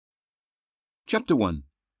Chapter 1.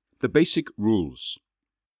 The Basic Rules.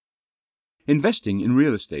 Investing in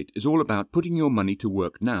real estate is all about putting your money to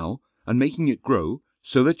work now and making it grow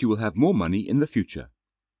so that you will have more money in the future.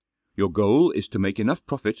 Your goal is to make enough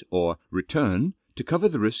profit or return to cover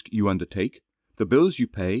the risk you undertake, the bills you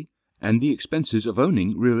pay, and the expenses of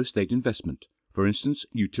owning real estate investment, for instance,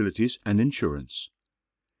 utilities and insurance.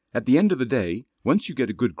 At the end of the day, once you get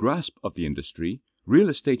a good grasp of the industry, real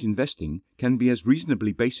estate investing can be as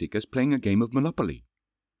reasonably basic as playing a game of Monopoly.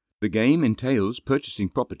 The game entails purchasing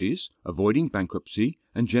properties, avoiding bankruptcy,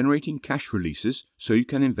 and generating cash releases so you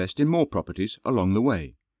can invest in more properties along the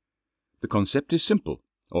way. The concept is simple,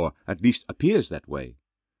 or at least appears that way.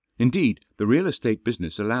 Indeed, the real estate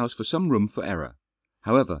business allows for some room for error.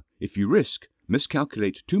 However, if you risk,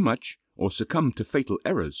 miscalculate too much, or succumb to fatal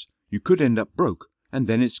errors, you could end up broke, and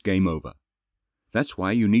then it's game over. That's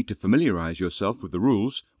why you need to familiarize yourself with the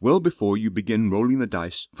rules well before you begin rolling the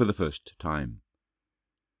dice for the first time.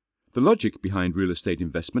 The logic behind real estate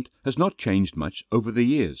investment has not changed much over the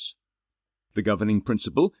years. The governing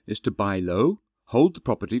principle is to buy low, hold the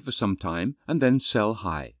property for some time, and then sell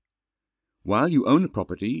high. While you own a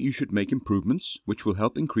property, you should make improvements which will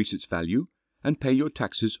help increase its value and pay your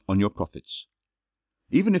taxes on your profits.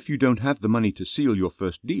 Even if you don't have the money to seal your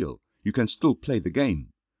first deal, you can still play the game.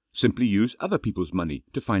 Simply use other people's money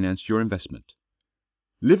to finance your investment.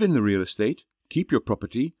 Live in the real estate, keep your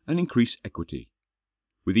property, and increase equity.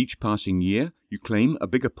 With each passing year, you claim a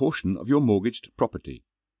bigger portion of your mortgaged property.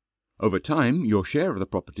 Over time, your share of the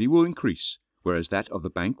property will increase, whereas that of the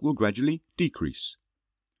bank will gradually decrease.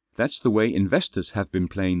 That's the way investors have been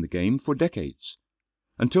playing the game for decades.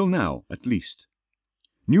 Until now, at least.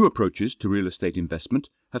 New approaches to real estate investment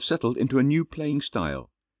have settled into a new playing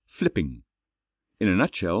style: flipping. In a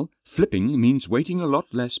nutshell, flipping means waiting a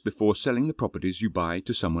lot less before selling the properties you buy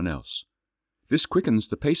to someone else. This quickens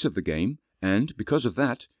the pace of the game and, because of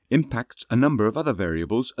that, impacts a number of other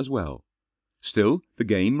variables as well. Still, the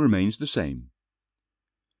game remains the same.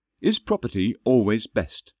 Is property always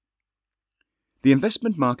best? The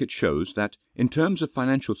investment market shows that, in terms of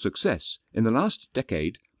financial success, in the last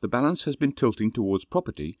decade, the balance has been tilting towards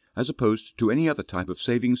property as opposed to any other type of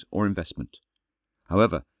savings or investment.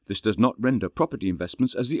 However, this does not render property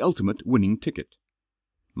investments as the ultimate winning ticket.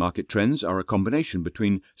 Market trends are a combination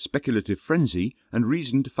between speculative frenzy and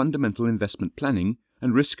reasoned fundamental investment planning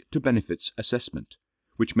and risk-to-benefits assessment,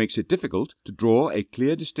 which makes it difficult to draw a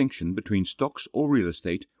clear distinction between stocks or real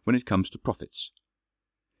estate when it comes to profits.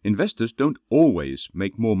 Investors don't always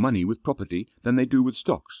make more money with property than they do with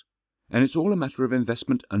stocks, and it's all a matter of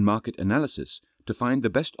investment and market analysis to find the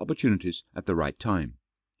best opportunities at the right time.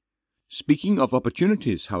 Speaking of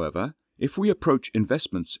opportunities, however, if we approach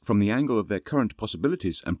investments from the angle of their current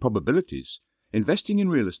possibilities and probabilities, investing in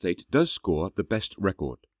real estate does score the best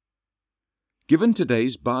record. Given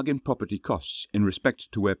today's bargain property costs in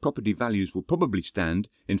respect to where property values will probably stand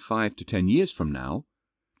in 5 to 10 years from now,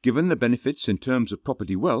 given the benefits in terms of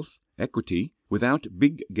property wealth, equity, without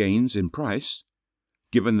big gains in price,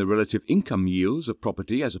 given the relative income yields of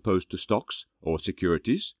property as opposed to stocks or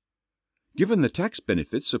securities, given the tax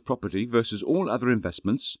benefits of property versus all other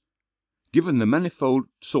investments, given the manifold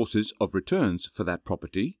sources of returns for that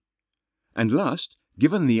property, and last,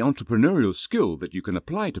 given the entrepreneurial skill that you can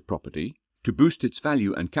apply to property to boost its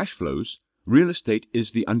value and cash flows, real estate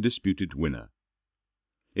is the undisputed winner.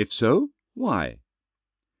 If so, why?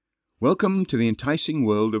 Welcome to the enticing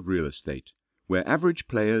world of real estate, where average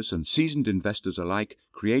players and seasoned investors alike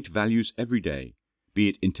create values every day, be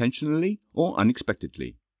it intentionally or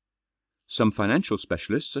unexpectedly. Some financial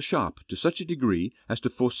specialists are sharp to such a degree as to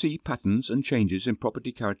foresee patterns and changes in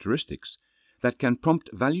property characteristics that can prompt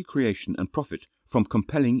value creation and profit from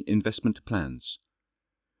compelling investment plans.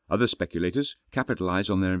 Other speculators capitalize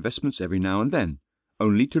on their investments every now and then,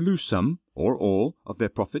 only to lose some, or all, of their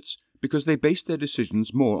profits because they base their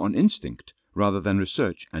decisions more on instinct rather than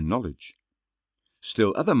research and knowledge.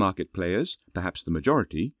 Still other market players, perhaps the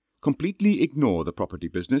majority, completely ignore the property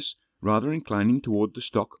business, rather inclining toward the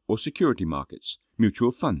stock or security markets,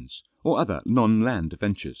 mutual funds, or other non-land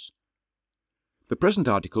ventures. The present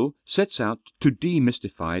article sets out to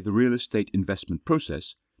demystify the real estate investment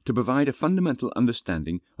process, to provide a fundamental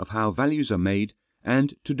understanding of how values are made,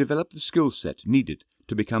 and to develop the skill set needed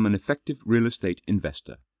to become an effective real estate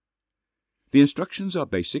investor. The instructions are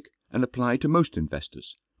basic and apply to most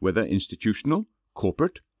investors, whether institutional,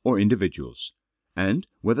 corporate, or individuals, and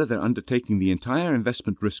whether they're undertaking the entire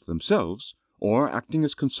investment risk themselves or acting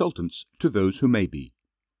as consultants to those who may be.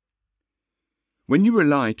 When you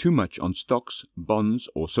rely too much on stocks, bonds,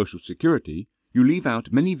 or social security, you leave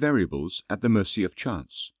out many variables at the mercy of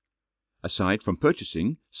chance. Aside from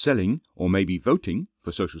purchasing, selling, or maybe voting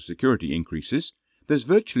for Social Security increases, there's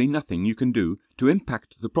virtually nothing you can do to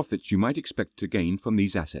impact the profits you might expect to gain from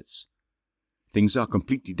these assets. Things are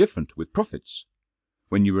completely different with profits.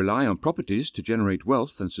 When you rely on properties to generate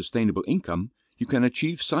wealth and sustainable income, you can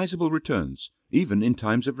achieve sizable returns, even in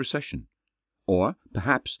times of recession. Or,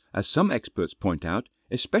 perhaps, as some experts point out,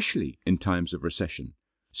 especially in times of recession,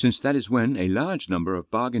 since that is when a large number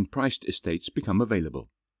of bargain-priced estates become available.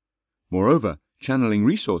 Moreover, channeling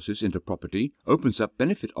resources into property opens up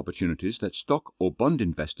benefit opportunities that stock or bond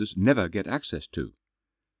investors never get access to.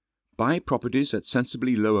 Buy properties at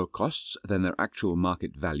sensibly lower costs than their actual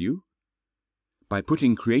market value. By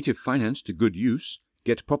putting creative finance to good use,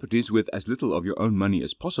 get properties with as little of your own money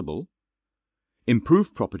as possible.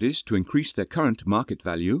 Improve properties to increase their current market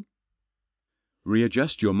value.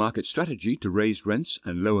 Readjust your market strategy to raise rents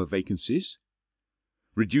and lower vacancies.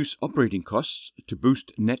 Reduce operating costs to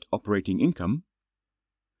boost net operating income.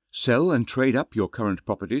 Sell and trade up your current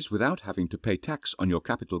properties without having to pay tax on your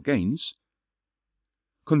capital gains.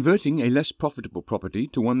 Converting a less profitable property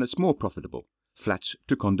to one that's more profitable, flats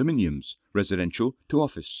to condominiums, residential to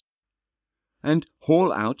office. And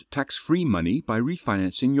haul out tax-free money by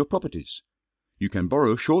refinancing your properties. You can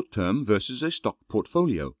borrow short-term versus a stock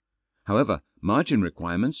portfolio. However, margin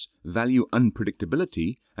requirements, value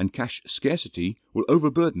unpredictability, and cash scarcity will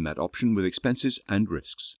overburden that option with expenses and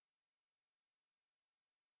risks.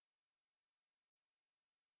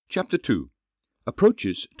 Chapter 2.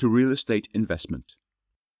 Approaches to Real Estate Investment.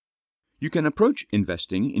 You can approach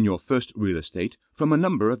investing in your first real estate from a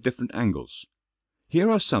number of different angles.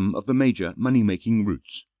 Here are some of the major money-making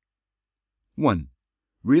routes. 1.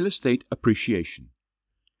 Real estate appreciation.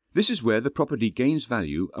 This is where the property gains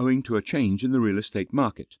value owing to a change in the real estate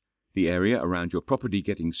market, the area around your property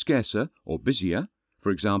getting scarcer or busier,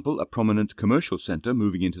 for example, a prominent commercial center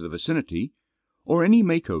moving into the vicinity, or any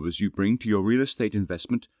makeovers you bring to your real estate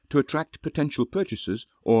investment to attract potential purchasers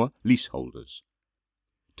or leaseholders.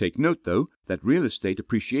 Take note, though, that real estate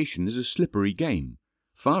appreciation is a slippery game,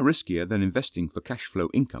 far riskier than investing for cash flow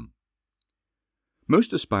income.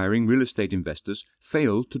 Most aspiring real estate investors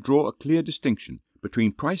fail to draw a clear distinction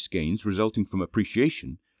between price gains resulting from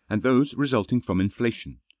appreciation and those resulting from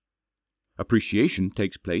inflation. Appreciation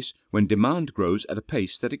takes place when demand grows at a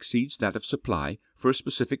pace that exceeds that of supply for a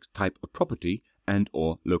specific type of property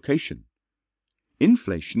and/or location.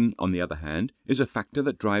 Inflation, on the other hand, is a factor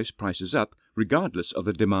that drives prices up regardless of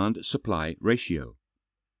the demand-supply ratio.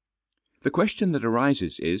 The question that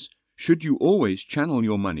arises is, should you always channel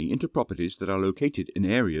your money into properties that are located in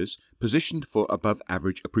areas positioned for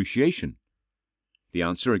above-average appreciation? The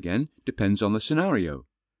answer, again, depends on the scenario.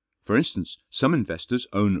 For instance, some investors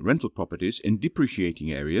own rental properties in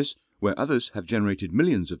depreciating areas where others have generated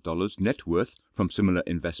millions of dollars net worth from similar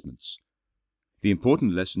investments. The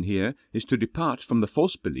important lesson here is to depart from the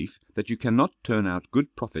false belief that you cannot turn out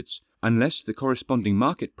good profits unless the corresponding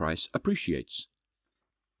market price appreciates.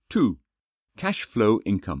 2. Cash flow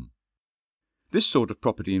income. This sort of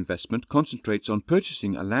property investment concentrates on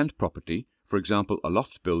purchasing a land property, for example a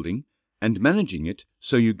loft building, and managing it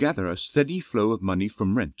so you gather a steady flow of money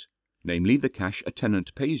from rent, namely the cash a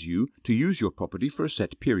tenant pays you to use your property for a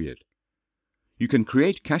set period. You can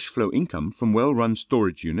create cash flow income from well-run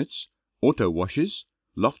storage units, auto washes,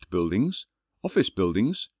 loft buildings, office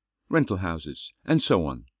buildings, rental houses, and so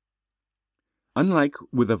on. Unlike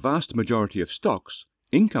with a vast majority of stocks,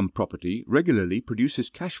 income property regularly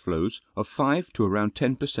produces cash flows of 5 to around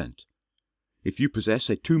 10%. If you possess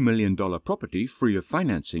a $2 million property free of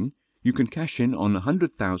financing, you can cash in on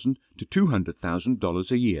 $100,000 to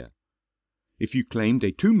 $200,000 a year. If you claimed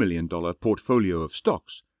a $2 million portfolio of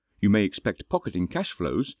stocks, you may expect pocketing cash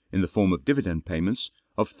flows in the form of dividend payments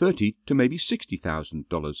of $30,000 to maybe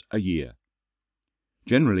 $60,000 a year.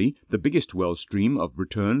 Generally, the biggest well stream of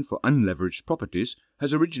return for unleveraged properties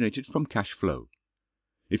has originated from cash flow.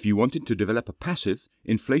 If you wanted to develop a passive,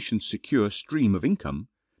 inflation-secure stream of income,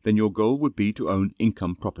 then your goal would be to own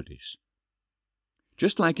income properties.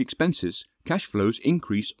 Just like expenses, cash flows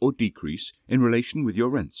increase or decrease in relation with your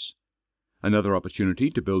rents. Another opportunity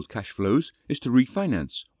to build cash flows is to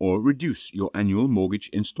refinance or reduce your annual mortgage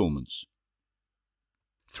installments.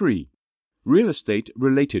 3. Real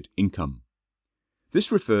estate-related income.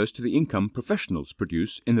 This refers to the income professionals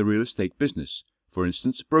produce in the real estate business, for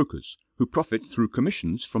instance brokers, who profit through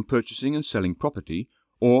commissions from purchasing and selling property,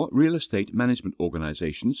 or real estate management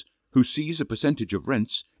organizations who seize a percentage of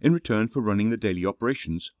rents in return for running the daily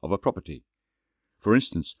operations of a property. For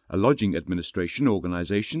instance, a lodging administration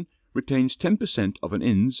organization retains 10% of an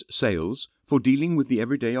inn's sales for dealing with the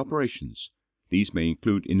everyday operations. These may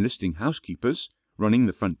include enlisting housekeepers, running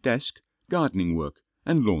the front desk, gardening work,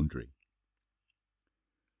 and laundry.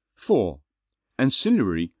 4.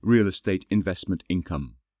 Ancillary real estate investment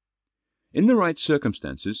income. In the right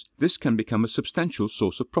circumstances, this can become a substantial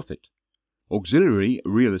source of profit. Auxiliary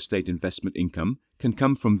real estate investment income can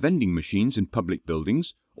come from vending machines in public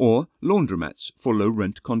buildings or laundromats for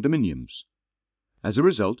low-rent condominiums. As a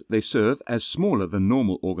result, they serve as smaller than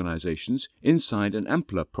normal organizations inside an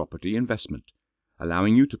ampler property investment,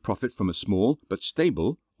 allowing you to profit from a small but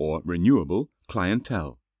stable or renewable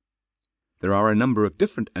clientele. There are a number of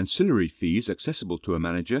different ancillary fees accessible to a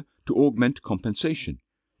manager to augment compensation,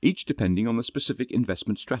 each depending on the specific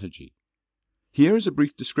investment strategy. Here is a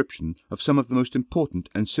brief description of some of the most important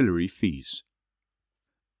ancillary fees.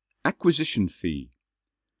 Acquisition fee.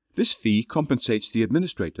 This fee compensates the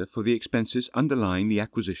administrator for the expenses underlying the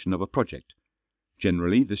acquisition of a project.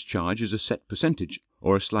 Generally, this charge is a set percentage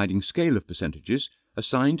or a sliding scale of percentages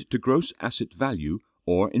assigned to gross asset value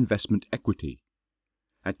or investment equity.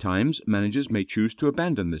 At times, managers may choose to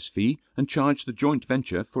abandon this fee and charge the joint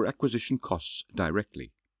venture for acquisition costs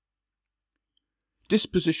directly.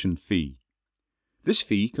 Disposition fee. This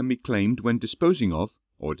fee can be claimed when disposing of,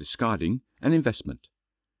 or discarding, an investment.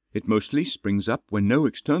 It mostly springs up when no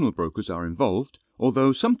external brokers are involved,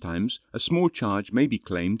 although sometimes a small charge may be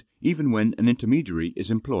claimed even when an intermediary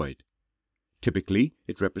is employed. Typically,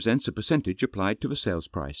 it represents a percentage applied to the sales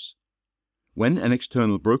price. When an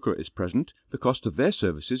external broker is present, the cost of their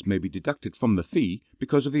services may be deducted from the fee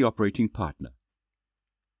because of the operating partner.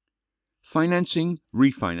 Financing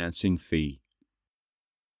refinancing fee.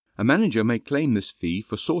 A manager may claim this fee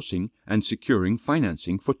for sourcing and securing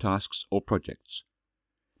financing for tasks or projects.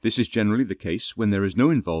 This is generally the case when there is no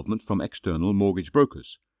involvement from external mortgage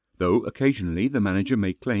brokers, though occasionally the manager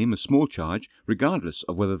may claim a small charge regardless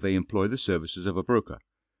of whether they employ the services of a broker.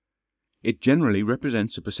 It generally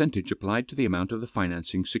represents a percentage applied to the amount of the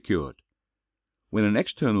financing secured. When an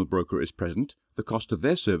external broker is present, the cost of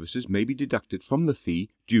their services may be deducted from the fee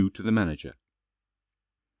due to the manager.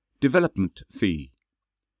 Development fee.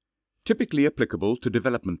 Typically applicable to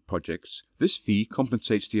development projects, this fee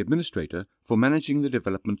compensates the administrator for managing the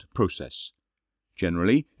development process.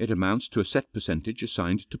 Generally, it amounts to a set percentage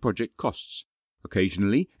assigned to project costs,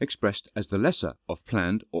 occasionally expressed as the lesser of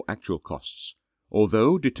planned or actual costs,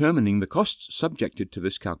 although determining the costs subjected to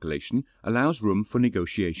this calculation allows room for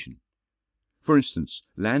negotiation. For instance,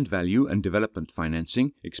 land value and development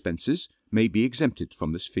financing expenses may be exempted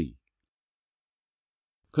from this fee.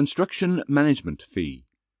 Construction management fee.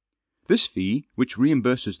 This fee, which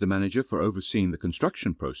reimburses the manager for overseeing the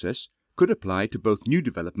construction process, could apply to both new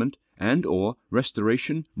development and/or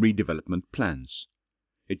restoration redevelopment plans.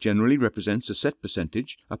 It generally represents a set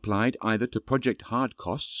percentage applied either to project hard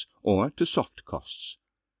costs or to soft costs.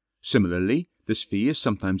 Similarly, this fee is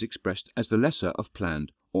sometimes expressed as the lesser of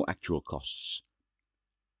planned or actual costs.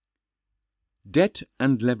 Debt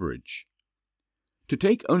and leverage. To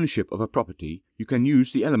take ownership of a property, you can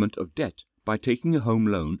use the element of debt by taking a home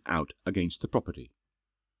loan out against the property.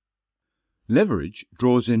 Leverage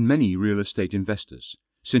draws in many real estate investors,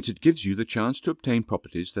 since it gives you the chance to obtain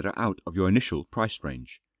properties that are out of your initial price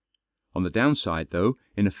range. On the downside, though,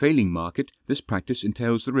 in a failing market, this practice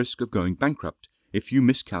entails the risk of going bankrupt if you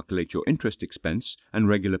miscalculate your interest expense and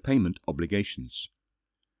regular payment obligations.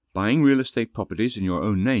 Buying real estate properties in your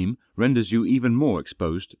own name renders you even more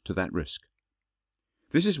exposed to that risk.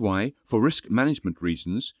 This is why, for risk management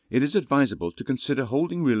reasons, it is advisable to consider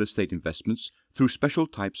holding real estate investments through special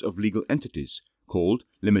types of legal entities called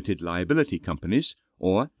limited liability companies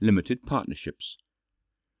or limited partnerships.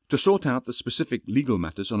 To sort out the specific legal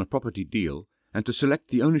matters on a property deal and to select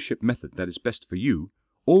the ownership method that is best for you,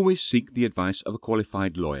 always seek the advice of a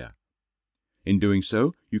qualified lawyer. In doing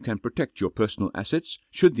so, you can protect your personal assets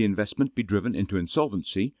should the investment be driven into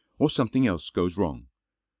insolvency or something else goes wrong.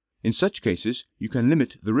 In such cases, you can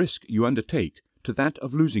limit the risk you undertake to that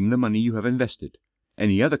of losing the money you have invested.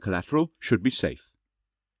 Any other collateral should be safe.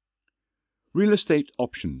 Real estate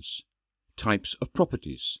options. Types of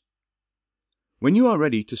properties. When you are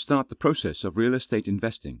ready to start the process of real estate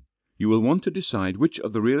investing, you will want to decide which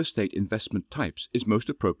of the real estate investment types is most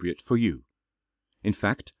appropriate for you. In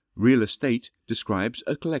fact, real estate describes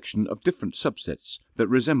a collection of different subsets that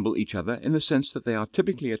resemble each other in the sense that they are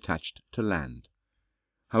typically attached to land.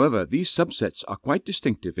 However, these subsets are quite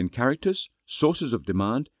distinctive in characters, sources of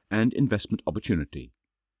demand, and investment opportunity.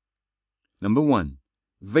 Number 1.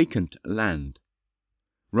 Vacant land.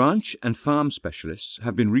 Ranch and farm specialists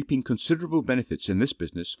have been reaping considerable benefits in this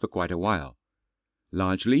business for quite a while.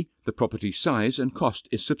 Largely, the property's size and cost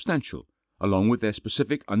is substantial, along with their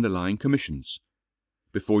specific underlying commissions.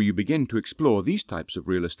 Before you begin to explore these types of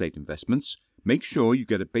real estate investments, make sure you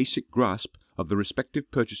get a basic grasp of the respective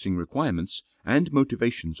purchasing requirements and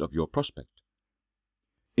motivations of your prospect.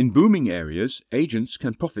 In booming areas, agents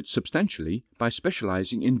can profit substantially by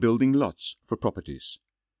specializing in building lots for properties.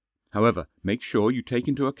 However, make sure you take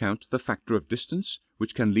into account the factor of distance,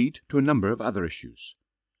 which can lead to a number of other issues.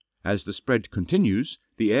 As the spread continues,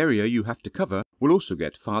 the area you have to cover will also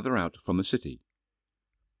get farther out from the city.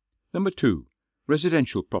 Number 2.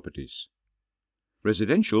 Residential properties.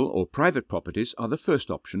 Residential or private properties are the first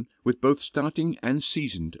option with both starting and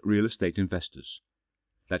seasoned real estate investors.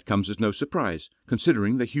 That comes as no surprise,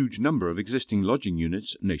 considering the huge number of existing lodging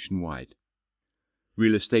units nationwide.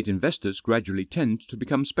 Real estate investors gradually tend to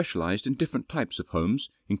become specialized in different types of homes,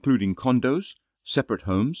 including condos, separate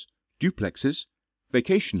homes, duplexes,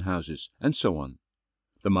 vacation houses, and so on.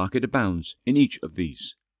 The market abounds in each of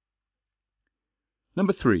these.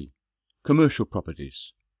 Number 3. Commercial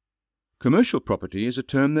properties. Commercial property is a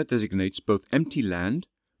term that designates both empty land,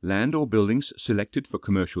 land or buildings selected for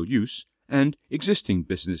commercial use, and existing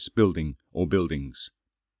business building or buildings.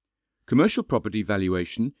 Commercial property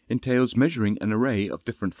valuation entails measuring an array of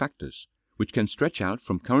different factors, which can stretch out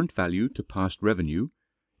from current value to past revenue,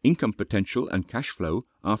 income potential and cash flow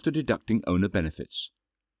after deducting owner benefits.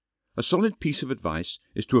 A solid piece of advice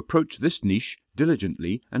is to approach this niche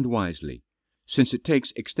diligently and wisely, since it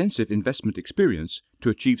takes extensive investment experience to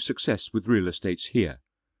achieve success with real estates here.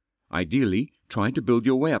 Ideally, try to build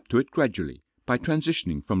your way up to it gradually by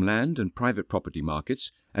transitioning from land and private property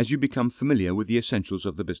markets as you become familiar with the essentials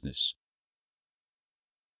of the business.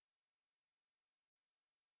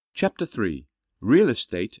 Chapter 3. Real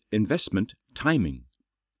Estate Investment Timing.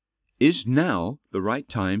 Is now the right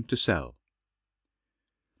time to sell?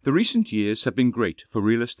 The recent years have been great for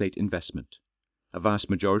real estate investment. A vast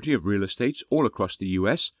majority of real estates all across the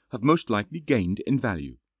US have most likely gained in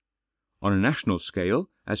value. On a national scale,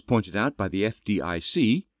 as pointed out by the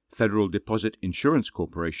FDIC, Federal Deposit Insurance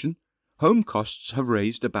Corporation, home costs have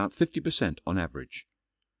raised about 50% on average.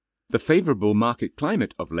 The favorable market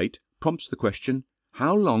climate of late prompts the question,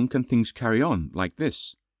 how long can things carry on like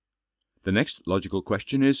this? The next logical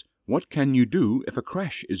question is, what can you do if a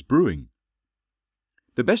crash is brewing?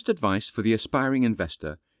 The best advice for the aspiring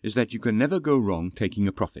investor is that you can never go wrong taking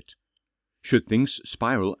a profit. Should things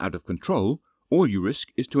spiral out of control, all you risk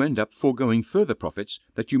is to end up foregoing further profits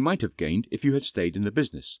that you might have gained if you had stayed in the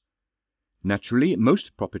business. Naturally,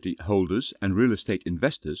 most property holders and real estate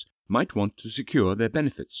investors might want to secure their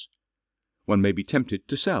benefits. One may be tempted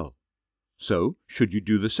to sell. So, should you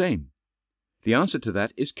do the same? The answer to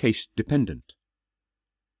that is case dependent.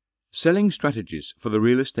 Selling strategies for the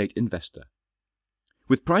real estate investor.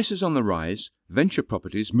 With prices on the rise, venture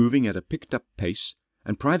properties moving at a picked-up pace,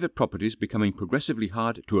 and private properties becoming progressively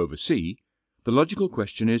hard to oversee, the logical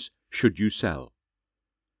question is, should you sell?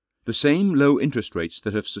 The same low interest rates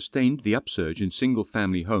that have sustained the upsurge in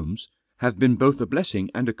single-family homes have been both a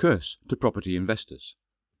blessing and a curse to property investors.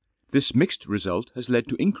 This mixed result has led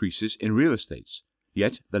to increases in real estates,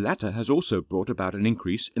 yet the latter has also brought about an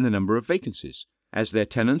increase in the number of vacancies, as their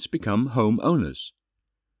tenants become home owners.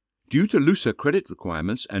 Due to looser credit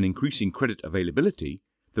requirements and increasing credit availability,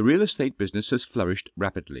 the real estate business has flourished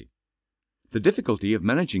rapidly. The difficulty of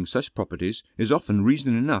managing such properties is often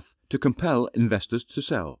reason enough to compel investors to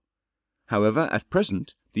sell. However, at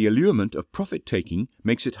present, the allurement of profit-taking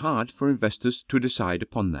makes it hard for investors to decide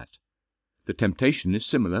upon that. The temptation is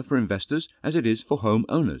similar for investors as it is for home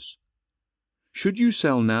owners. Should you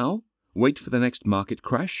sell now, wait for the next market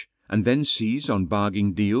crash, and then seize on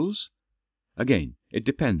bargain deals? Again, it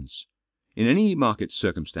depends. In any market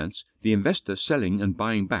circumstance, the investor selling and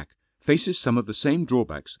buying back faces some of the same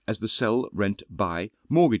drawbacks as the sell, rent, buy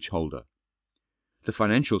mortgage holder. The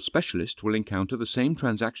financial specialist will encounter the same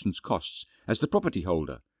transactions costs as the property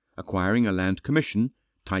holder, acquiring a land commission,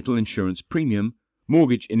 title insurance premium,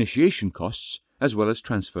 mortgage initiation costs, as well as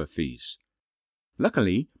transfer fees.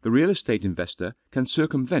 Luckily, the real estate investor can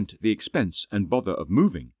circumvent the expense and bother of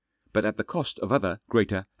moving, but at the cost of other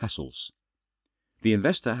greater hassles. The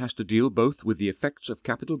investor has to deal both with the effects of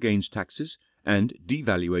capital gains taxes and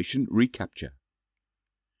devaluation recapture.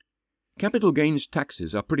 Capital gains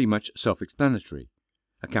taxes are pretty much self-explanatory.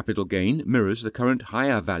 A capital gain mirrors the current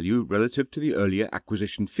higher value relative to the earlier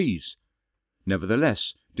acquisition fees.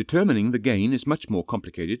 Nevertheless, determining the gain is much more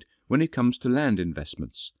complicated when it comes to land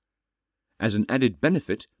investments. As an added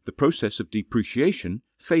benefit, the process of depreciation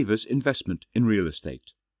favors investment in real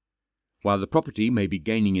estate. While the property may be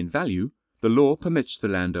gaining in value, the law permits the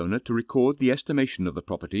landowner to record the estimation of the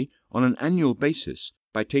property on an annual basis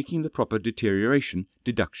by taking the proper deterioration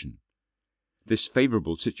deduction. This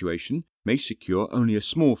favorable situation may secure only a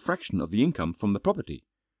small fraction of the income from the property.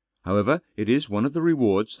 However, it is one of the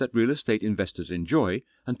rewards that real estate investors enjoy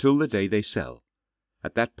until the day they sell.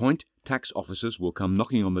 At that point, tax officers will come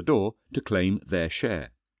knocking on the door to claim their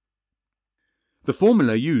share. The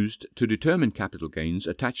formula used to determine capital gains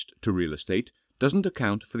attached to real estate doesn't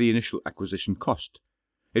account for the initial acquisition cost.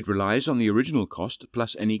 It relies on the original cost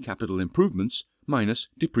plus any capital improvements minus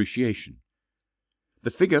depreciation. The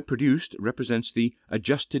figure produced represents the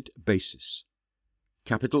adjusted basis.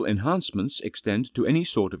 Capital enhancements extend to any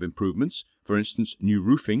sort of improvements, for instance new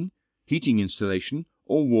roofing, heating installation,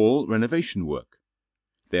 or wall renovation work.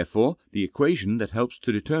 Therefore, the equation that helps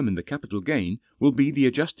to determine the capital gain will be the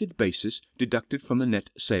adjusted basis deducted from the net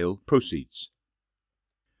sale proceeds.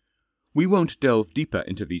 We won't delve deeper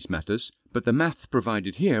into these matters, but the math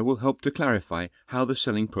provided here will help to clarify how the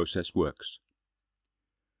selling process works.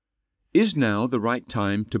 Is now the right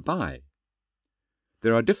time to buy?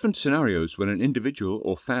 There are different scenarios when an individual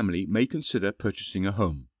or family may consider purchasing a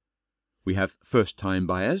home. We have first-time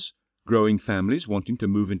buyers, growing families wanting to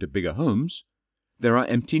move into bigger homes. There are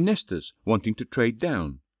empty nesters wanting to trade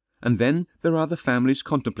down, and then there are the families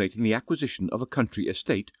contemplating the acquisition of a country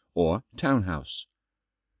estate or townhouse.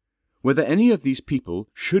 Whether any of these people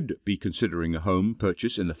should be considering a home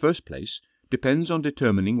purchase in the first place depends on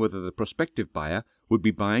determining whether the prospective buyer would be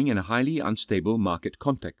buying in a highly unstable market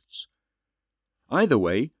context. Either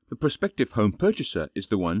way, the prospective home purchaser is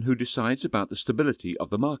the one who decides about the stability of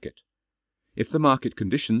the market. If the market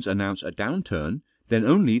conditions announce a downturn, then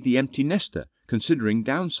only the empty nester considering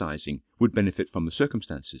downsizing would benefit from the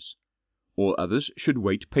circumstances. All others should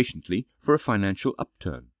wait patiently for a financial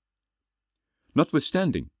upturn.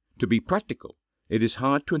 Notwithstanding, to be practical, it is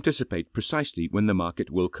hard to anticipate precisely when the market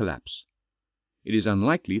will collapse. It is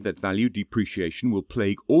unlikely that value depreciation will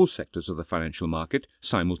plague all sectors of the financial market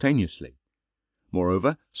simultaneously.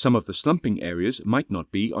 Moreover, some of the slumping areas might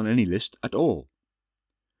not be on any list at all.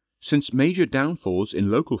 Since major downfalls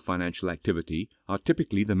in local financial activity are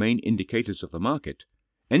typically the main indicators of the market,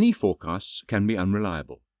 any forecasts can be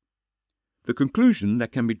unreliable. The conclusion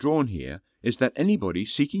that can be drawn here is that anybody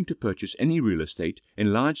seeking to purchase any real estate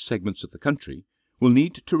in large segments of the country will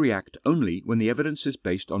need to react only when the evidence is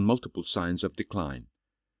based on multiple signs of decline.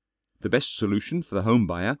 The best solution for the home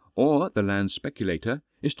buyer or the land speculator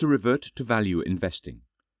is to revert to value investing.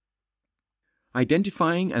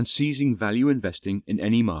 Identifying and seizing value investing in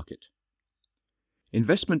any market.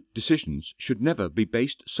 Investment decisions should never be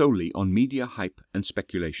based solely on media hype and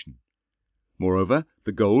speculation. Moreover,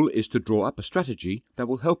 the goal is to draw up a strategy that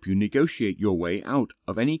will help you negotiate your way out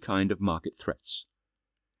of any kind of market threats.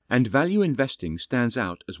 And value investing stands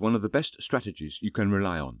out as one of the best strategies you can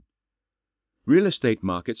rely on. Real estate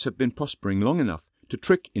markets have been prospering long enough to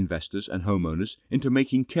trick investors and homeowners into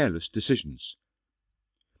making careless decisions.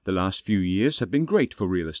 The last few years have been great for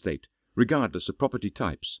real estate, regardless of property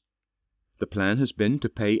types. The plan has been to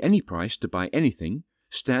pay any price to buy anything,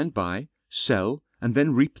 stand by, sell, and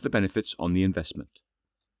then reap the benefits on the investment.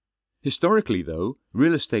 Historically, though,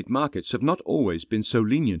 real estate markets have not always been so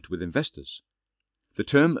lenient with investors. The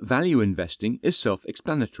term value investing is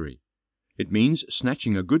self-explanatory. It means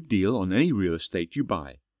snatching a good deal on any real estate you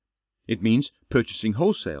buy. It means purchasing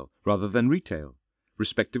wholesale rather than retail,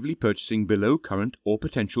 respectively purchasing below current or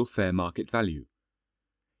potential fair market value.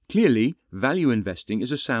 Clearly, value investing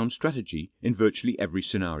is a sound strategy in virtually every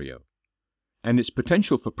scenario. And its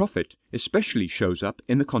potential for profit especially shows up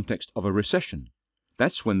in the context of a recession.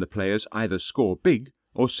 That's when the players either score big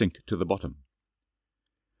or sink to the bottom.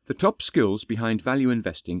 The top skills behind value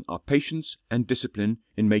investing are patience and discipline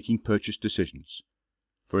in making purchase decisions.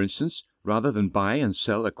 For instance, rather than buy and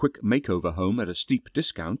sell a quick makeover home at a steep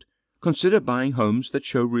discount, consider buying homes that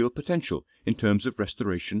show real potential in terms of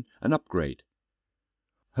restoration and upgrade.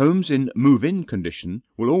 Homes in move-in condition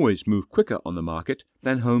will always move quicker on the market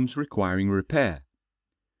than homes requiring repair.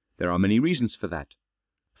 There are many reasons for that.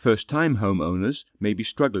 First-time homeowners may be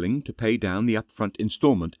struggling to pay down the upfront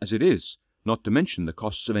installment as it is, not to mention the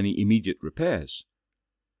costs of any immediate repairs.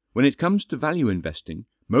 When it comes to value investing,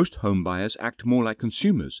 most home buyers act more like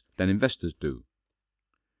consumers than investors do.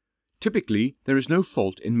 Typically, there is no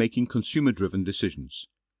fault in making consumer-driven decisions.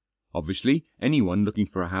 Obviously, anyone looking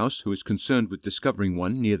for a house who is concerned with discovering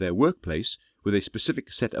one near their workplace with a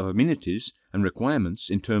specific set of amenities and requirements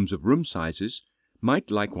in terms of room sizes might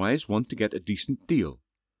likewise want to get a decent deal.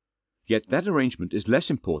 Yet that arrangement is less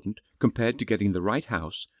important compared to getting the right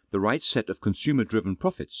house, the right set of consumer-driven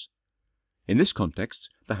profits. In this context,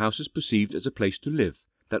 the house is perceived as a place to live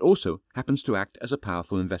that also happens to act as a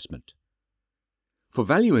powerful investment. For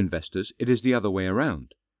value investors, it is the other way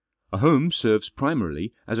around. A home serves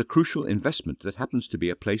primarily as a crucial investment that happens to be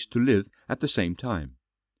a place to live at the same time.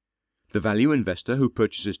 The value investor who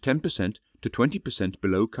purchases 10% to 20%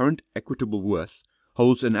 below current equitable worth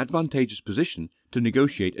holds an advantageous position to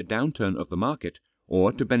negotiate a downturn of the market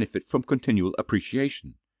or to benefit from continual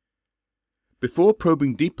appreciation. Before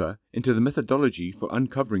probing deeper into the methodology for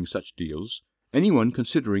uncovering such deals, anyone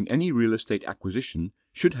considering any real estate acquisition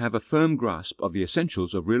should have a firm grasp of the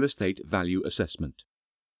essentials of real estate value assessment.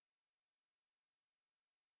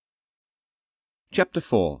 Chapter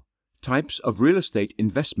 4. Types of Real Estate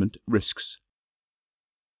Investment Risks.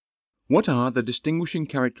 What are the distinguishing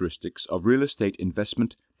characteristics of real estate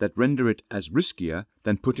investment that render it as riskier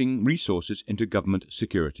than putting resources into government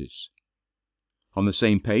securities? On the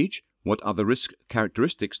same page, what are the risk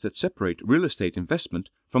characteristics that separate real estate investment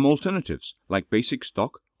from alternatives like basic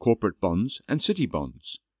stock, corporate bonds, and city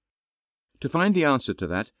bonds? To find the answer to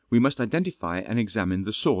that, we must identify and examine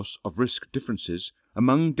the source of risk differences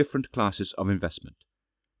among different classes of investment.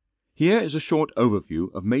 Here is a short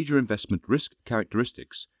overview of major investment risk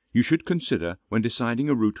characteristics you should consider when deciding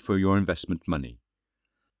a route for your investment money.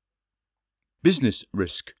 Business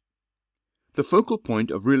risk. The focal point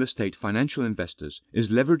of real estate financial investors is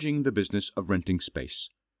leveraging the business of renting space.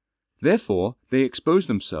 Therefore, they expose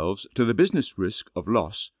themselves to the business risk of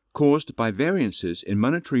loss caused by variances in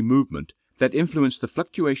monetary movement that influence the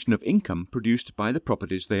fluctuation of income produced by the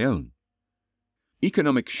properties they own.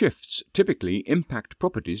 Economic shifts typically impact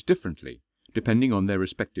properties differently, depending on their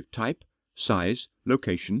respective type, size,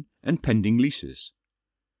 location, and pending leases.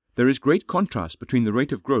 There is great contrast between the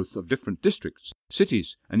rate of growth of different districts,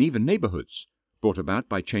 cities, and even neighborhoods, brought about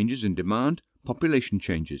by changes in demand, population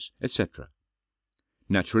changes, etc.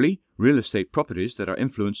 Naturally, real estate properties that are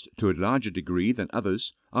influenced to a larger degree than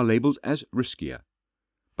others are labeled as riskier.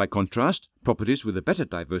 By contrast, properties with a better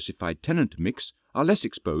diversified tenant mix are less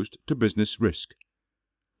exposed to business risk.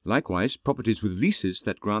 Likewise, properties with leases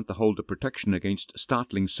that grant the holder protection against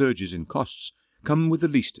startling surges in costs come with the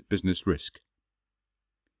least business risk.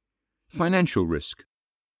 Financial risk.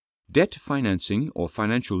 Debt financing or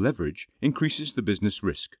financial leverage increases the business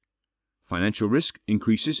risk. Financial risk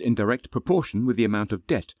increases in direct proportion with the amount of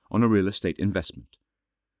debt on a real estate investment.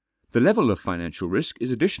 The level of financial risk is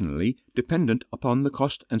additionally dependent upon the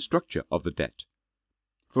cost and structure of the debt.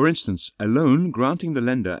 For instance, a loan granting the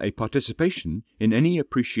lender a participation in any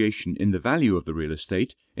appreciation in the value of the real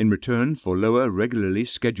estate in return for lower regularly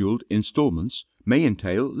scheduled installments may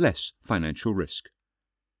entail less financial risk.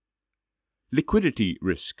 Liquidity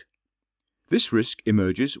risk. This risk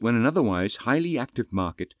emerges when an otherwise highly active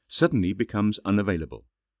market suddenly becomes unavailable.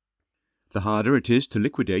 The harder it is to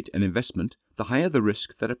liquidate an investment, the higher the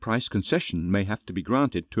risk that a price concession may have to be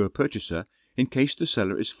granted to a purchaser in case the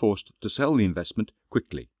seller is forced to sell the investment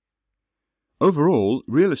quickly. Overall,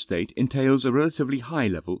 real estate entails a relatively high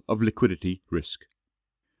level of liquidity risk.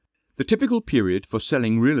 The typical period for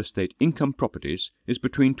selling real estate income properties is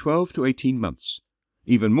between 12 to 18 months,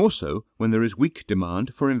 even more so when there is weak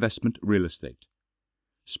demand for investment real estate.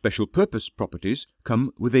 Special purpose properties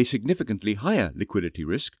come with a significantly higher liquidity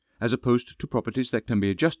risk as opposed to properties that can be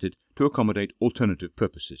adjusted to accommodate alternative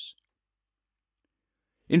purposes.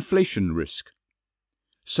 Inflation risk.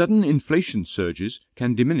 Sudden inflation surges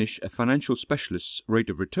can diminish a financial specialist's rate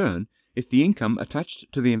of return if the income attached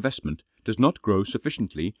to the investment does not grow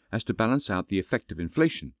sufficiently as to balance out the effect of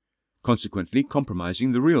inflation, consequently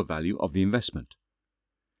compromising the real value of the investment.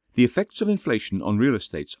 The effects of inflation on real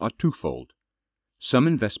estates are twofold. Some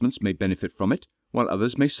investments may benefit from it, while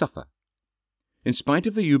others may suffer. In spite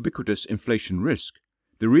of the ubiquitous inflation risk,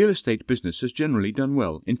 the real estate business has generally done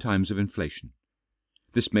well in times of inflation.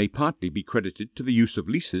 This may partly be credited to the use of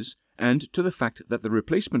leases and to the fact that the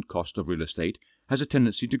replacement cost of real estate has a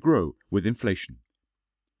tendency to grow with inflation.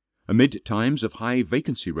 Amid times of high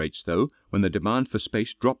vacancy rates, though, when the demand for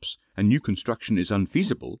space drops and new construction is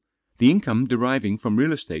unfeasible, the income deriving from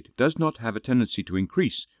real estate does not have a tendency to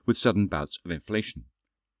increase with sudden bouts of inflation.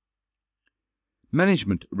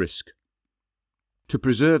 Management risk. To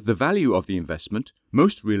preserve the value of the investment,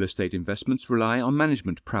 most real estate investments rely on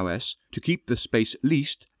management prowess to keep the space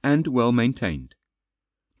leased and well maintained.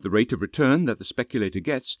 The rate of return that the speculator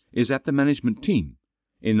gets is at the management team,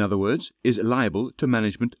 in other words, is liable to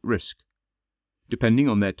management risk. Depending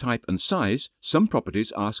on their type and size, some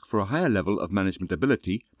properties ask for a higher level of management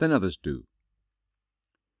ability than others do.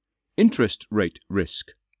 Interest rate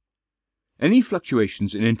risk. Any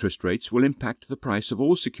fluctuations in interest rates will impact the price of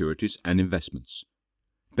all securities and investments.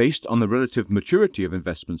 Based on the relative maturity of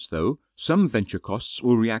investments, though, some venture costs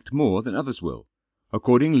will react more than others will,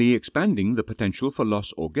 accordingly expanding the potential for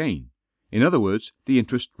loss or gain. In other words, the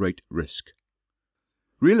interest rate risk.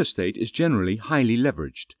 Real estate is generally highly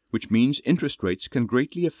leveraged, which means interest rates can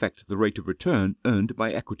greatly affect the rate of return earned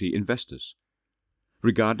by equity investors.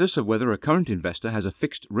 Regardless of whether a current investor has a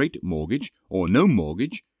fixed rate mortgage or no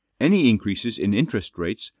mortgage, any increases in interest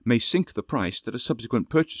rates may sink the price that a subsequent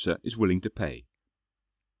purchaser is willing to pay.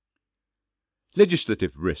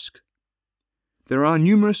 Legislative risk. There are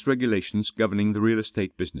numerous regulations governing the real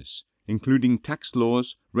estate business, including tax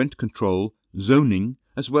laws, rent control, zoning,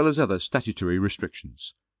 as well as other statutory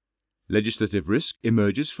restrictions. Legislative risk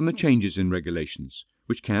emerges from the changes in regulations,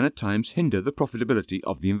 which can at times hinder the profitability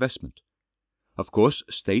of the investment. Of course,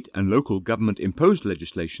 state and local government-imposed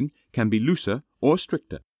legislation can be looser or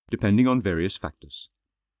stricter, depending on various factors.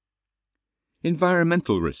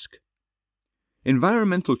 Environmental risk.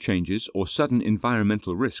 Environmental changes or sudden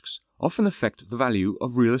environmental risks often affect the value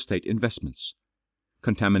of real estate investments.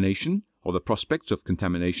 Contamination, or the prospects of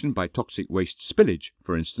contamination by toxic waste spillage,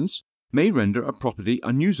 for instance, may render a property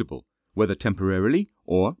unusable, whether temporarily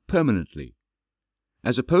or permanently.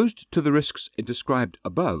 As opposed to the risks described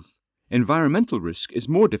above, environmental risk is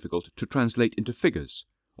more difficult to translate into figures,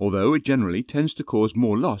 although it generally tends to cause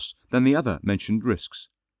more loss than the other mentioned risks.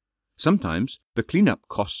 Sometimes the cleanup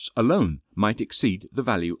costs alone might exceed the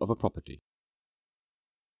value of a property.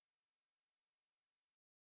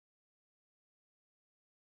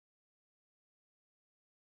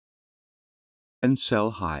 And sell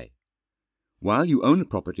high. While you own a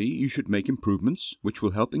property, you should make improvements which will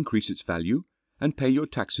help increase its value and pay your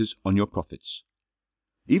taxes on your profits.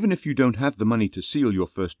 Even if you don't have the money to seal your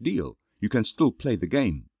first deal, you can still play the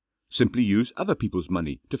game. Simply use other people's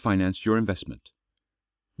money to finance your investment.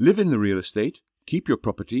 Live in the real estate, keep your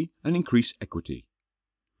property, and increase equity.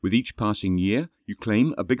 With each passing year, you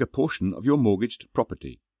claim a bigger portion of your mortgaged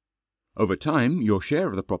property. Over time, your share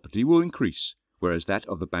of the property will increase, whereas that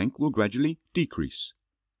of the bank will gradually decrease.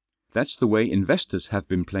 That's the way investors have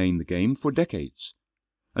been playing the game for decades.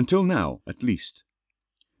 Until now, at least.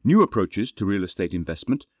 New approaches to real estate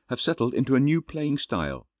investment have settled into a new playing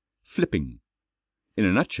style: flipping. In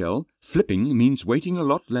a nutshell, flipping means waiting a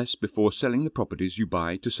lot less before selling the properties you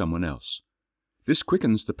buy to someone else. This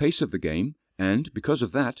quickens the pace of the game and, because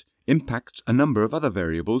of that, impacts a number of other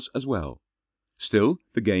variables as well. Still,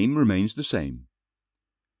 the game remains the same.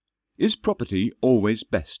 Is property always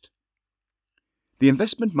best? The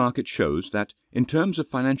investment market shows that, in terms of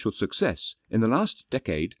financial success, in the last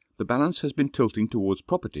decade, the balance has been tilting towards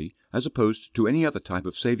property as opposed to any other type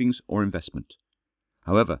of savings or investment.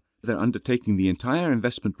 However, they're undertaking the entire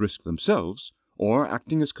investment risk themselves or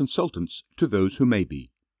acting as consultants to those who may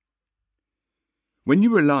be. When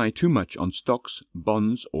you rely too much on stocks,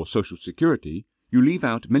 bonds, or social security, you leave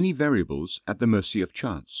out many variables at the mercy of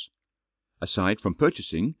chance. Aside from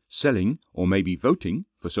purchasing, selling, or maybe voting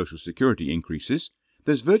for social security increases,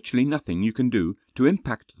 there's virtually nothing you can do to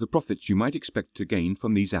impact the profits you might expect to gain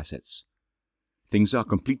from these assets. Things are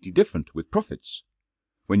completely different with profits.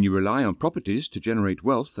 When you rely on properties to generate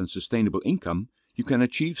wealth and sustainable income, you can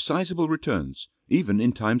achieve sizable returns, even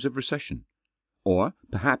in times of recession. Or,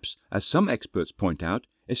 perhaps, as some experts point out,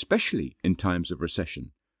 especially in times of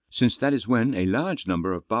recession, since that is when a large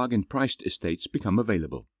number of bargain-priced estates become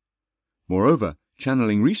available. Moreover,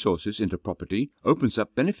 channeling resources into property opens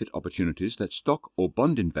up benefit opportunities that stock or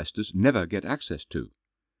bond investors never get access to.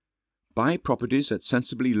 Buy properties at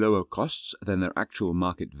sensibly lower costs than their actual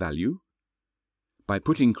market value. By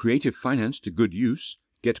putting creative finance to good use,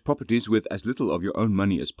 get properties with as little of your own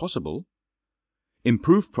money as possible.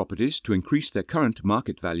 Improve properties to increase their current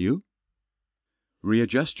market value.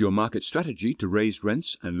 Readjust your market strategy to raise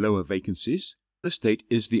rents and lower vacancies. The estate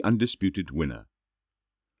is the undisputed winner.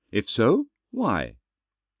 If so, why?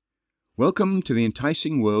 Welcome to the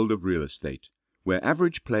enticing world of real estate, where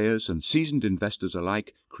average players and seasoned investors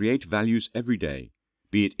alike create values every day,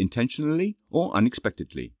 be it intentionally or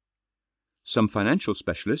unexpectedly. Some financial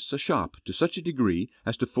specialists are sharp to such a degree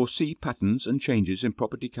as to foresee patterns and changes in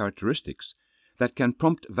property characteristics that can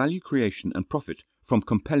prompt value creation and profit from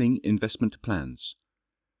compelling investment plans.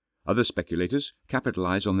 Other speculators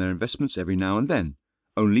capitalize on their investments every now and then,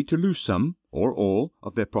 only to lose some, or all,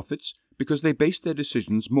 of their profits because they base their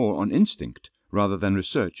decisions more on instinct rather than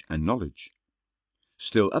research and knowledge.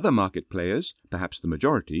 Still other market players, perhaps the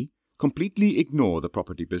majority, completely ignore the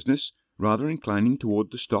property business, rather inclining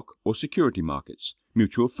toward the stock or security markets,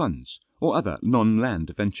 mutual funds, or other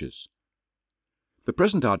non-land ventures. The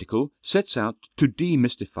present article sets out to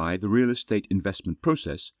demystify the real estate investment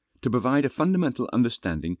process, to provide a fundamental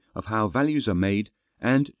understanding of how values are made,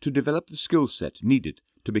 and to develop the skill set needed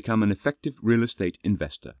to become an effective real estate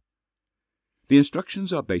investor. The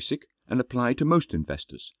instructions are basic and apply to most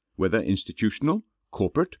investors, whether institutional,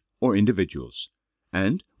 corporate, or individuals,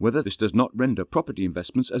 and whether this does not render property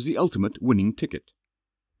investments as the ultimate winning ticket.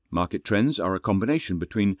 Market trends are a combination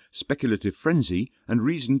between speculative frenzy and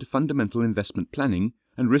reasoned fundamental investment planning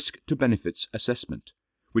and risk to benefits assessment,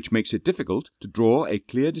 which makes it difficult to draw a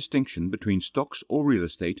clear distinction between stocks or real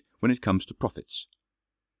estate when it comes to profits.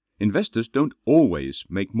 Investors don't always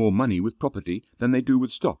make more money with property than they do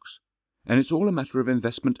with stocks, and it's all a matter of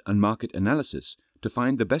investment and market analysis to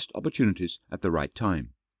find the best opportunities at the right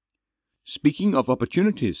time. Speaking of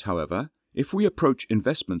opportunities, however, if we approach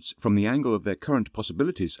investments from the angle of their current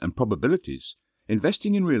possibilities and probabilities,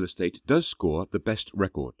 investing in real estate does score the best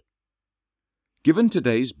record. Given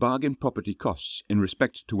today's bargain property costs in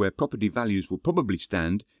respect to where property values will probably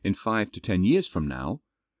stand in 5 to 10 years from now,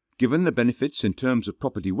 given the benefits in terms of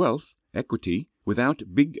property wealth, equity, without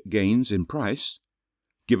big gains in price,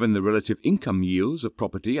 given the relative income yields of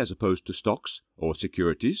property as opposed to stocks or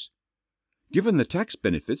securities, given the tax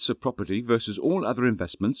benefits of property versus all other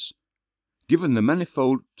investments, given the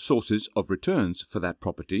manifold sources of returns for that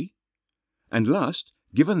property, and last,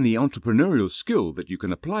 given the entrepreneurial skill that you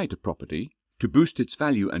can apply to property to boost its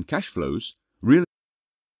value and cash flows,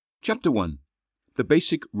 Chapter 1. The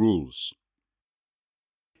Basic Rules.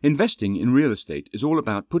 Investing in real estate is all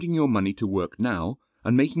about putting your money to work now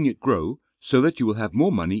and making it grow so that you will have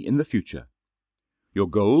more money in the future. Your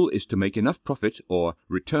goal is to make enough profit or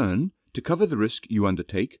return to cover the risk you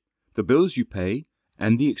undertake, the bills you pay,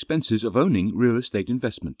 and the expenses of owning real estate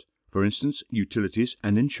investment, for instance, utilities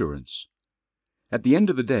and insurance. At the end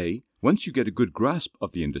of the day, once you get a good grasp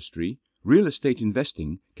of the industry, real estate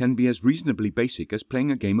investing can be as reasonably basic as playing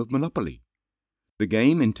a game of Monopoly. The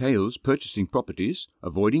game entails purchasing properties,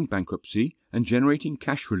 avoiding bankruptcy, and generating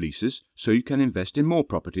cash releases so you can invest in more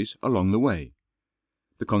properties along the way.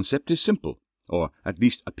 The concept is simple, or at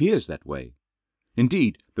least appears that way.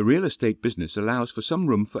 Indeed, the real estate business allows for some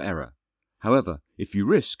room for error. However, if you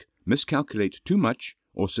risk, miscalculate too much,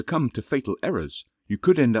 or succumb to fatal errors, you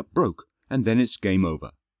could end up broke, and then it's game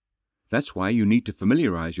over. That's why you need to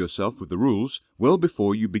familiarize yourself with the rules well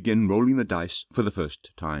before you begin rolling the dice for the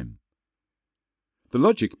first time. The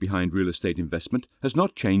logic behind real estate investment has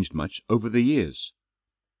not changed much over the years.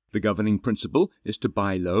 The governing principle is to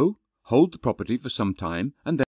buy low, hold the property for some time, and then